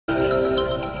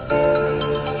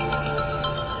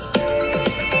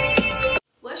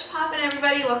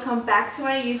welcome back to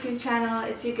my YouTube channel.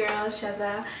 It's your girl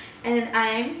Shaza, and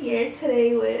I'm here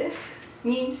today with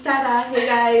me, Sarah. Hey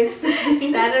guys,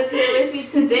 Sarah's here with me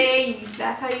today.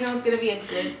 That's how you know it's gonna be a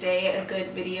good day, a good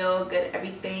video, good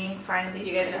everything. Finally,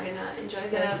 you guys are gonna enjoy this.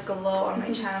 She's gonna glow on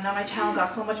my channel. Now my channel got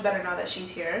so much better now that she's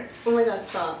here. Oh my god,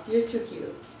 stop! You're too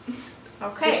cute.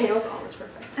 Okay. Your channel's always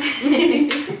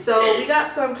perfect. So we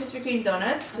got some Krispy Kreme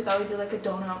donuts. We thought we'd do like a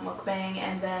donut mukbang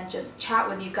and then just chat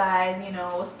with you guys, you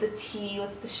know, what's the tea,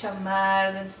 what's the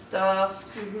shamar and stuff.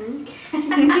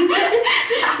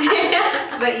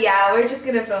 But yeah, we're just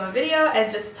gonna film a video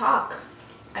and just talk.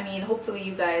 I mean, hopefully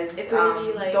you guys it's gonna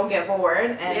be like, don't get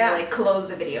bored and like close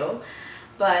the video.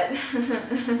 But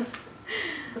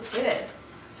let's get it.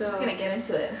 So I'm just gonna get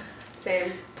into it.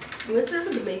 Same. Let's start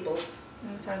with the maple. I'm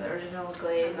gonna start with the original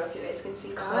glaze. I don't know if you guys can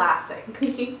see classic.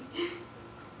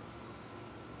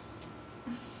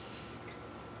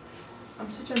 I'm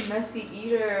such a messy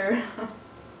eater.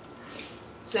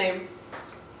 Same.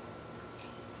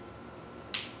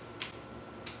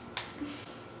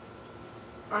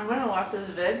 I'm gonna watch this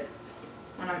vid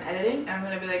when I'm editing and I'm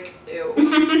gonna be like, ew,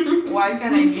 why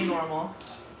can't I be normal?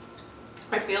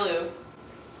 I feel you.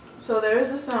 So there is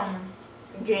this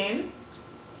game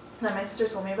that my sister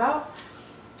told me about.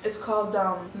 It's called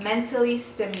Mentally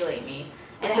Stimulate Me.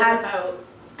 And it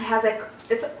has like,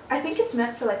 I think it's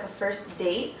meant for like a first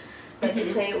date. Like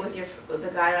you play it with the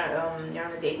guy you're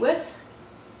on a date with,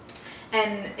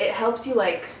 and it helps you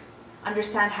like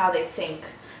understand how they think.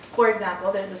 For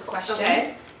example, there's this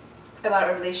question about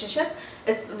a relationship.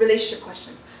 It's relationship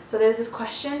questions. So there's this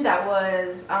question that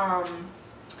was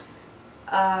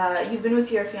you've been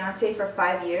with your fiance for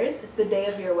 5 years. It's the day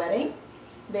of your wedding.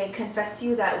 They confess to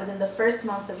you that within the first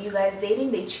month of you guys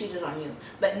dating, they cheated on you,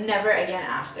 but never again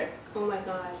after. Oh my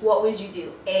god. What would you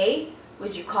do? A,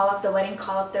 would you call off the wedding,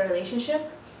 call off their relationship?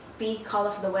 B, call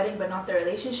off the wedding but not the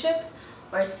relationship?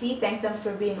 Or C, thank them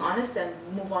for being honest and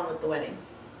move on with the wedding?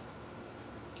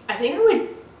 I think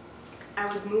I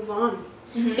would move on.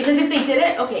 Because if they did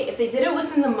it, if they did it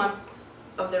within the month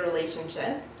of the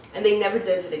relationship, and they never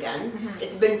did it again.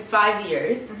 It's been 5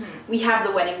 years. We have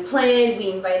the wedding planned. We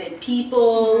invited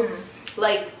people.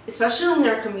 Like, especially in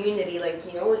our community, like,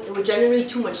 you know, it would generate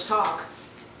too much talk.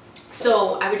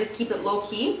 So I would just keep it low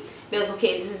key. Be like,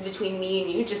 okay, this is between me and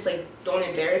you. Just like, don't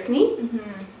embarrass me.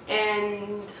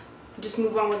 And just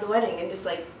move on with the wedding and just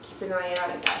like keep an eye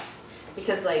out, I guess.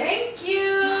 Because like. Thank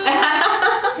you.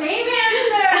 Same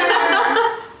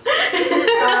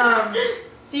answer.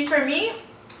 See, for me.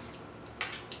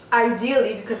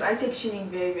 Ideally, because I take cheating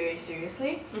very, very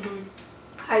seriously,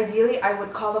 ideally I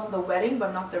would call off the wedding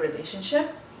but not the relationship.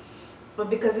 But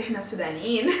because احنا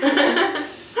Sudaniyin,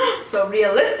 so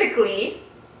realistically,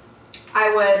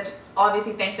 I would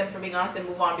obviously thank them for being honest and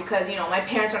move on, because, you know, my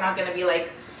parents are not going to be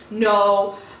like,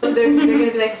 no. They're going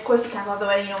to be like, of course you can't call off the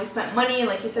wedding, you know, we spent money, and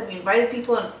like you said, we invited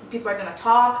people, and people are going to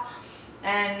talk,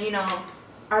 and, you know,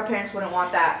 our parents wouldn't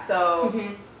want that, so...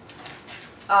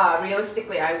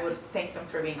 realistically, I would thank them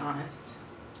for being honest.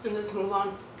 And just move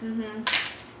on.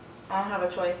 I don't have a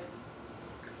choice.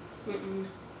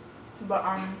 But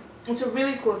it's a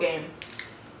really cool game.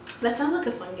 That sounds like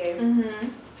a fun game.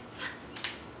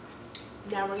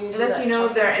 Now we're gonna do Unless you know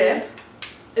if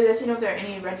there are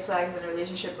any red flags in a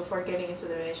relationship before getting into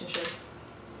the relationship.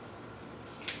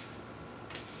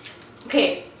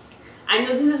 Okay, I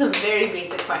know this is a very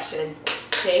basic question,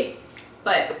 okay?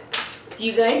 But do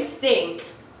you guys think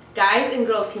guys and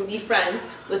girls can be friends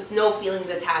with no feelings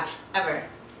attached ever?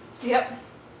 Yep.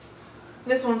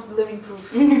 This one's living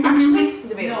proof. Actually,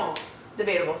 debatable. No.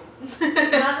 Debatable. It's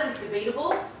not that it's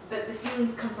debatable, but the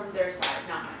feelings come from their side,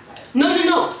 not my side.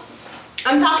 No.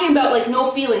 I'm talking about like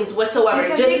no feelings whatsoever.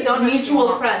 Just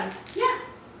mutual friends. Yeah.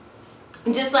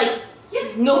 Just like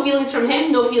yes. No feelings from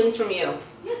him, no feelings from you.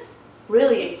 Yes.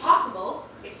 Really? It's possible.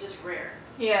 It's just rare.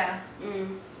 Yeah.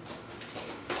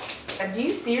 Do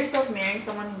you see yourself marrying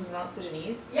someone who's not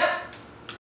Sudanese? Yep.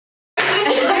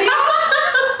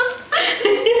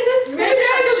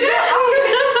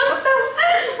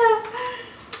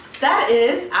 That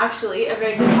is actually a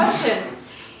very good question.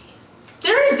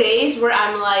 There are days where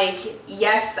I'm like,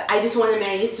 yes, I just want to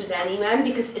marry a Sudani man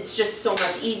because it's just so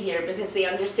much easier, because they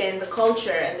understand the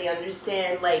culture and they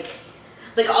understand like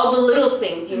all the little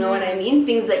things, you know what I mean?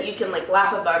 Things that you can like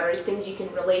laugh about or things you can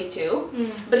relate to.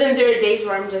 But then there are days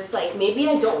where I'm just like, maybe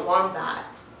I don't want that,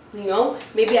 you know?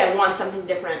 Maybe I want something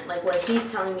different, like where he's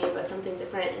telling me about something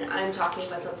different and I'm talking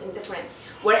about something different.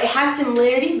 Where it has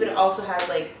similarities, but it also has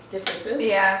like differences.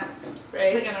 Yeah.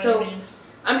 Right? So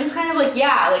I'm just kind of like,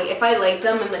 yeah, like if I like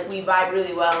them and like we vibe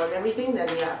really well and everything, then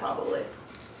yeah, probably.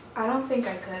 I don't think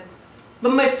I could.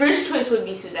 But my first choice would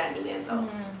be Sudani man though.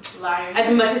 Liar. As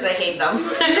much as I hate them.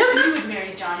 You would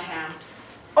marry John Hamm.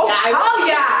 Oh Yeah,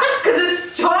 yeah, because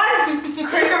it's John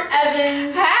Chris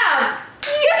Evans. Ham.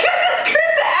 Yeah, because it's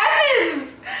Chris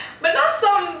Evans, but not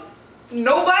some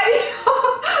nobody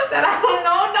that I don't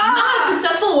know now. Not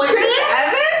successful women. Chris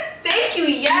Evans? Thank you.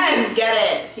 Yes. He can get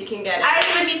it. He can get it. I don't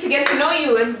even need to get to know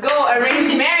you. Let's go.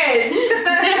 Arranged marriage.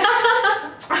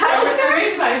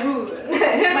 Arranged by who?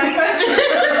 My question.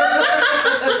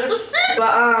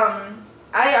 But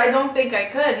I don't think I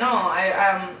could. No,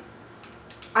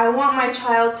 I want my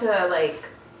child to like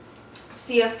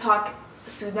see us talk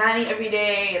Sudani every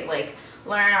day and like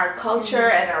learn our culture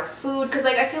and our food. Cause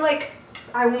like I feel like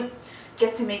I won't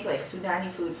get to make like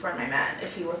Sudani food for my man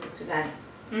if he wasn't Sudani.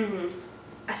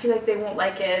 I feel like they won't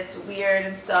like it. It's weird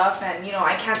and stuff, and you know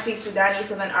I can't speak Sudani,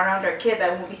 so then around our kids I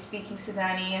won't be speaking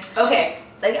Sudani. Okay.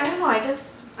 Like I don't know. I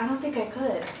guess I don't think I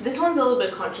could. This one's a little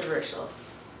bit controversial.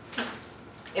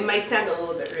 It might sound a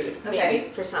little bit rude, maybe,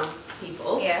 for some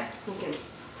people. Yeah. Who can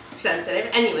sensitive.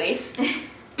 Anyways,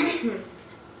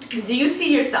 do you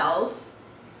see yourself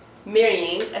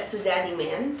marrying a Sudani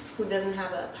man who doesn't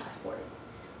have a passport?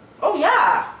 Oh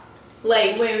yeah.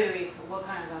 Like Wait. What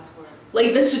kind of passport?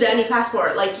 like the Sudani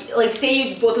passport. Like say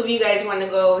you both of you guys want to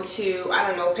go to, I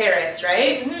don't know, Paris,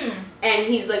 right? And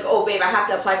he's like, oh babe, I have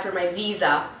to apply for my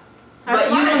visa. But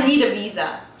you don't need a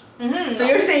visa. So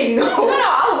you're saying no? No,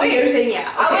 I'll wait. You're saying yeah.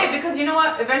 Okay. I'll wait because you know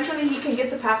what? Eventually he can get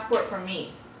the passport from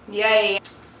me. Yeah.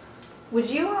 Would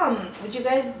you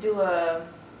guys do a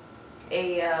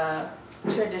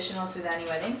traditional Sudani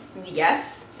wedding?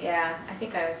 Yes. Yeah, I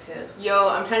think I would too. Yo,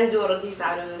 I'm trying to do Ragis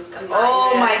Arus.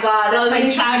 Oh my god, that's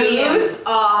my dream. Arus.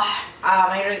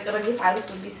 My Ragis Arus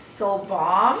would be so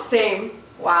bomb. Same.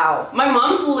 Wow. My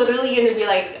mom's literally gonna be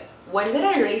like, when did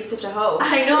I raise such a hoe?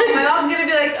 I know, my mom's gonna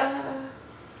be like,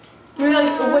 we're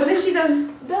like, what did she does?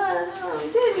 No, I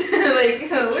did. Like,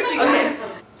 where'd you go?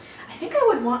 I think I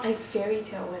would want a fairy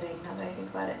tale wedding, now that I think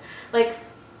about it. Like,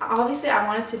 obviously I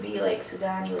want it to be like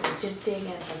Sudani with the jirting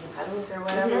and Ragis Arus or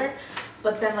whatever.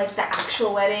 But then like the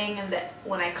actual wedding and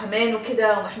when I come in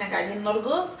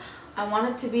I want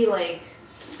it to be like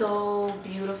so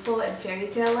beautiful and fairy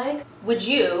tale like. Would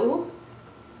you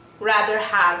rather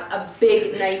have a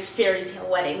big nice fairy tale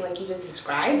wedding like you just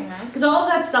described? Because all of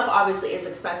that stuff obviously is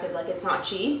expensive, like it's not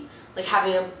cheap. Like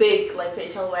having a big like fairy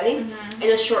tale wedding and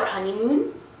a short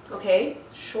honeymoon. Okay,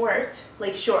 short,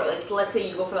 like let's say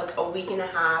you go for like a week and a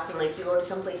half and like you go to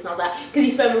some place and all that because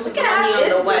you spend most of the money on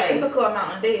the wedding. Typical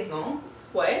amount of days, no?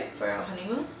 What? For a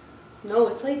honeymoon? No,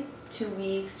 it's like 2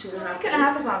 weeks, 2.5 weeks. A week and a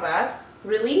half is not bad.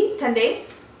 Really? 10 days?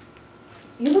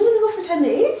 You don't want to go for 10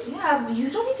 days? Yeah, you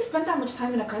don't need to spend that much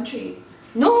time in a country.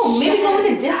 No, maybe go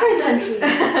in a different country.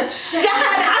 Shut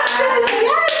up!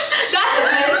 Yes! That's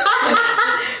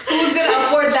Who's gonna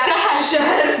afford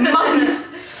that?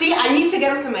 Month. See, I need to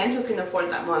get with a man who can afford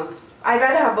that month. I'd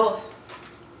rather have both.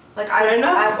 Like I'm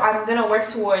gonna work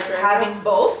towards having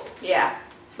both. Yeah.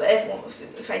 But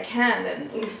if I can, then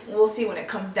we'll see when it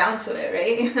comes down to it,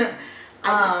 right?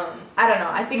 I don't know.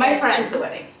 I think my I friend choose the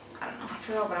wedding. I don't know. I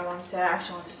forgot what I want to say. I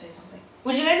actually want to say something.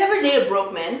 Would you guys ever date a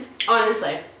broke man?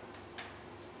 Honestly.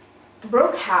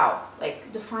 Broke how?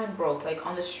 Like define broke. Like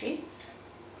on the streets?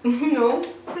 No.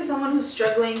 Someone who's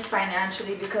struggling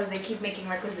financially because they keep making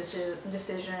reckless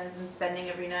decisions and spending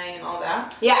every night and all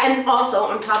that. Yeah, and also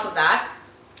on top of that,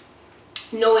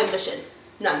 no ambition.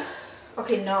 None.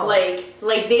 Okay, no. Like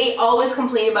they always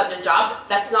complain about their job.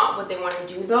 That's not what they want to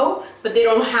do though. But they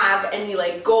don't have any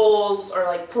like goals or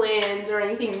like plans or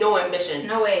anything. No ambition.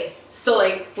 No way. So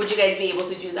like, would you guys be able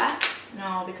to do that?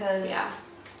 No, because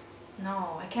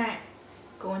no, I can't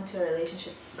go into a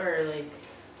relationship or like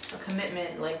a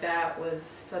commitment like that with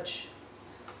such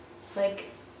like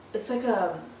it's like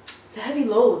it's a heavy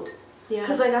load. Yeah.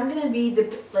 Cause like I'm gonna be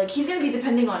he's gonna be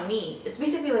depending on me. It's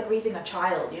basically like raising a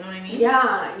child. You know what I mean?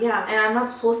 Yeah, yeah. And I'm not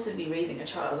supposed to be raising a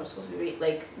child. I'm supposed to be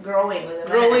like growing with a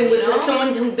man. Growing with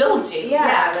someone who builds you.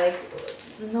 Yeah.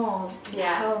 Like no.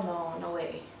 Yeah. Hell no. No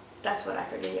way. That's what I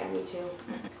figured. Yeah, me too.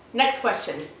 Next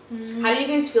question. How do you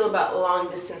guys feel about long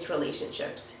distance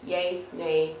relationships? Yay,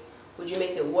 nay? Would you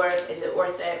make it work? Is it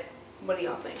worth it? What do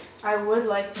y'all think? I would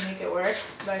like to make it work,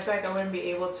 but I feel like I wouldn't be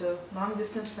able to. Long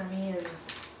distance for me is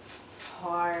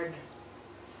hard.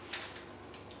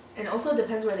 And also it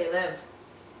depends where they live.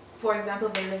 For example,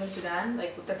 if they live in Sudan,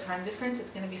 like with the time difference,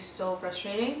 it's going to be so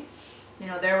frustrating. You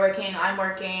know, they're working, I'm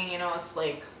working, you know, it's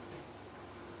like,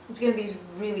 it's going to be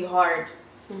really hard.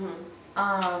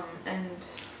 And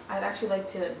I'd actually like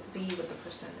to be with the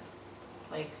person,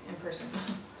 like in person.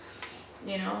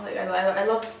 You know, like I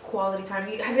love quality time.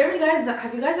 Have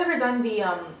you guys ever done the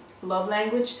love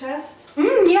language test.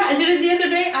 Yeah, I did it the other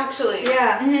day actually.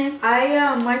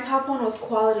 Yeah. My top one was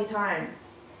quality time.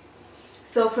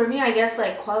 So for me, I guess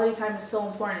like quality time is so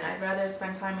important. I'd rather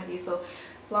spend time with you. So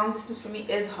long distance for me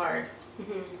is hard.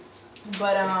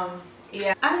 But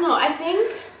yeah. I don't know. I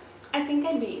think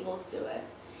I'd be able to do it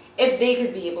if they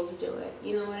could be able to do it.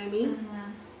 You know what I mean?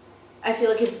 I feel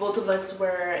like if both of us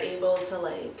were able to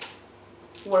like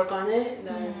work on it,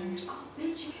 then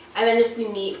and then if we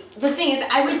meet, the thing is,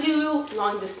 I would do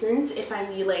long distance if I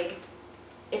need like,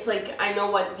 if like I know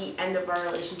what the end of our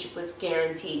relationship was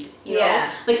guaranteed. You know?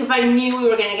 Like if I knew we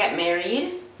were gonna get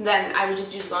married, then I would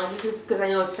just do long distance because I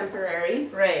know it's temporary.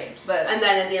 Right. But and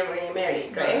then at the end we're gonna get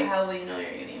married, right? How will you know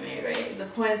you're gonna get married, right? The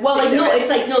point is. Well, like no, it's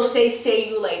like no. Say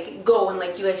you like go and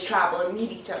like you guys travel and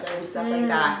meet each other and stuff like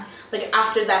that. Like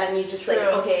after that, and you just like,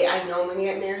 okay, I know I'm gonna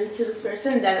get married to this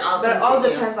person, then I'll. But it all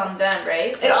depends on them,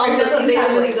 right? It all depends. They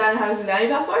go to Sudan and have a Sudani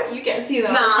passport. You can't see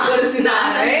them. Nah, go to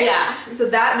Sudan, right? Yeah. So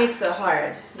that makes it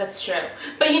hard. That's true.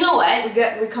 But you know what?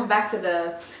 We come back to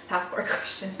the passport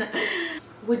question.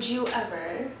 Would you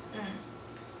ever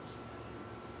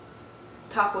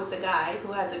talk with a guy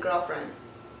who has a girlfriend?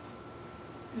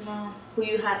 No. Who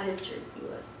you had a history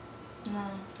with? No.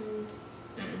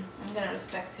 I'm gonna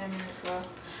respect him as well.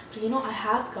 But you know, I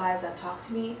have guys that talk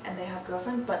to me and they have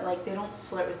girlfriends, but like they don't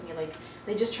flirt with me. Like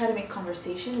they just try to make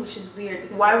conversation, which is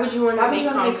weird. Why would you want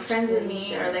to make friends with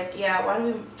me, or like why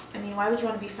would you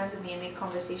want to be friends with me and make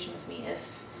conversation with me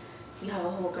if you have a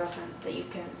whole girlfriend that you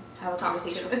can have a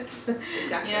conversation with?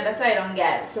 Exactly. You know, that's what I don't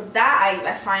get. So that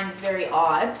I find very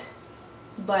odd.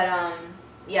 But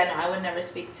yeah, no, I would never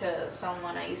speak to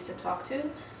someone I used to talk to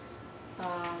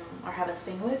or have a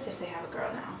thing with if they have a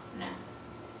girl now. No,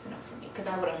 it's a no for me because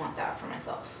I wouldn't want that for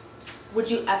myself. Would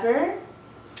you ever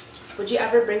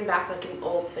bring back like an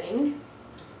old thing?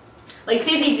 Like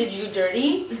say they did you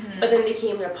dirty, but then they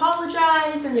came to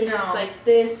apologize and they're just like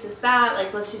this is that,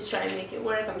 like let's just try and make it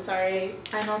work. I'm sorry.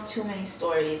 I know too many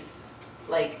stories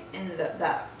like in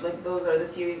that like those are the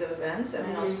series of events, and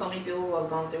I know so many people who have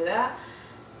gone through that.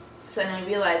 So and I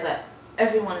realize that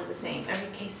everyone is the same.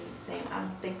 Every case is the same. I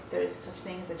don't think there's such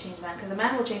thing as a changed man, because a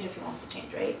man will change if he wants to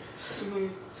change, right?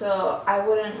 So I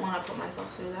wouldn't want to put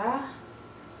myself through that.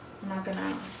 I'm not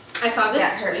gonna. I saw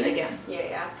this tweet tweet again.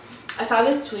 Yeah. I saw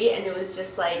this tweet and it was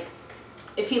just like,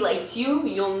 if he likes you,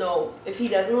 you'll know. If he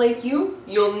doesn't like you,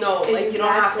 you'll know. Exactly. Like you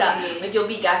don't have to. Like you'll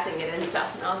be guessing it and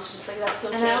stuff. And I was just like, that's so.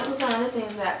 And I also saw another thing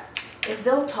is that if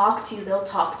they'll talk to you, they'll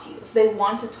talk to you. If they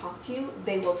want to talk to you,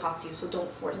 they will talk to you. So don't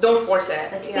force it. Don't force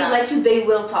it. Like if they like you, they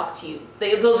will talk to you.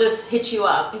 They'll just hit you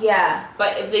up. Yeah.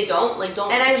 But if they don't, like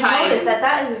don't. And I've noticed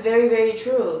that is very, very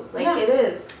true. Like it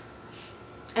is.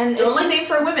 And it's the same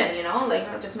for women, you know, like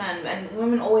not just men. And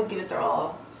women always give it their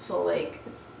all. So like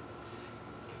it's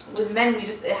just men.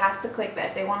 It has to click that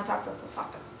if they want to talk to us, they'll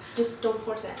talk to us. Just don't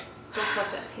force it. Don't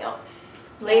force it. Yo.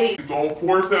 Ladies, don't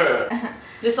force it.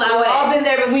 Just we've all been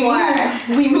there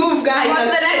before. We move, guys.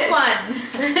 What's the next one?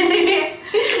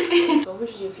 What would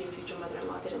you do if your future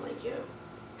mother-in-law didn't like you?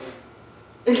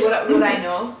 Would I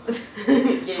know?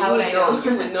 Yeah, how would I know?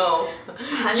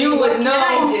 You would know. What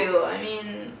can I do? I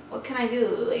mean, what can I do?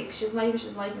 Like she's like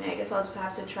me. I guess I'll just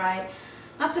have to try,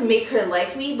 not to make her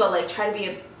like me, but like try to be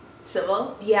a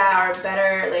civil. Yeah, or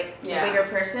better, like a bigger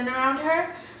person around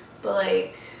her. But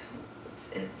like.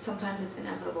 Sometimes it's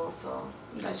inevitable, so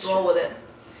you just roll with it.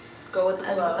 Go with the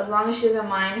flow. As long as she doesn't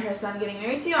mind her son getting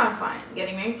married to you, I'm fine.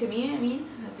 Getting married to me, I mean,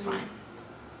 that's fine.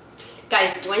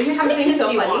 Guys, you want to hear something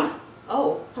so funny?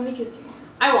 Oh. How many kids do you want?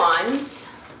 I want,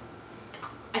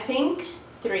 I think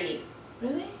 3.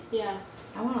 Really? Yeah.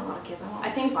 I want a lot of kids.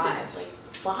 I think 5. Like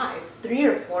 5. 3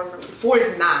 or 4 for me. 4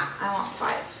 is max. I want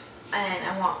 5. And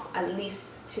I want at least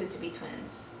 2 to be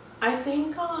twins. I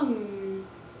think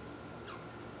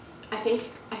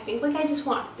like I just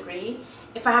want 3.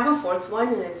 If I have a 4th one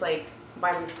and it's like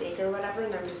by mistake or whatever,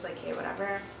 and I'm just like, hey,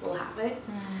 whatever, we'll have it.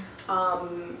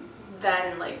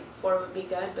 Then like 4 would be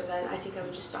good, but then I think I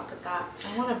would just stop at that.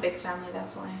 I want a big family,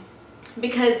 that's why.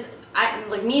 Because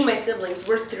like me and my siblings,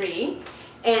 we're 3,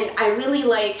 and I really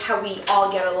like how we all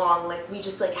get along. Like we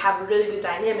just like have a really good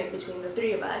dynamic between the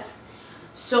 3 of us.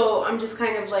 So I'm just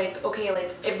kind of like, okay,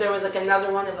 like if there was like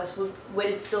another one of us, would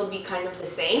it still be kind of the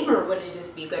same, or would it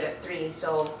just be good at 3?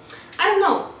 So I don't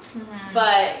know.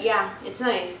 But yeah, it's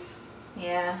nice.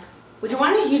 Yeah. Would you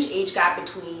want a huge age gap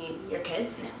between your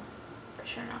kids? No, for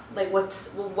sure not. Like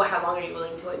how long are you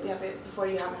willing to wait before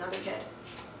you have another kid?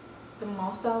 The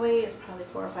most I'll wait is probably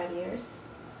 4 or 5 years.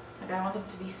 Like I want them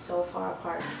to be so far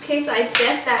apart. Okay, so I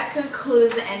guess that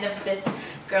concludes the end of this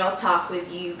girl talk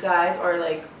with you guys, or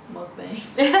like mukbang.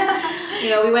 You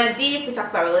know, we went deep. We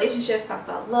talked about relationships, talked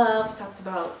about love, we talked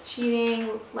about cheating,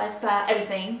 lifestyle,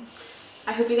 everything.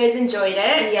 I hope you guys enjoyed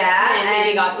it. Yeah,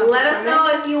 and got something let us from know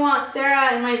if you want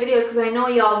Sarah in my videos, because I know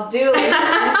y'all do. We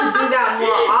should do that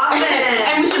more often.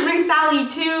 And we should bring Sally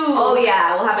too. Oh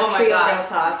yeah, we'll have a trio girl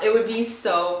talk. It would be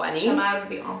so funny. Shamar would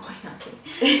be on point.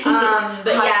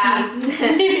 But yeah.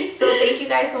 So thank you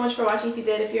guys so much for watching. If you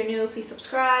did, if you're new, please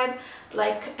subscribe,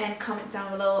 like, and comment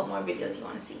down below what more videos you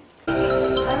want to see.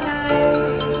 Bye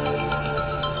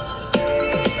guys.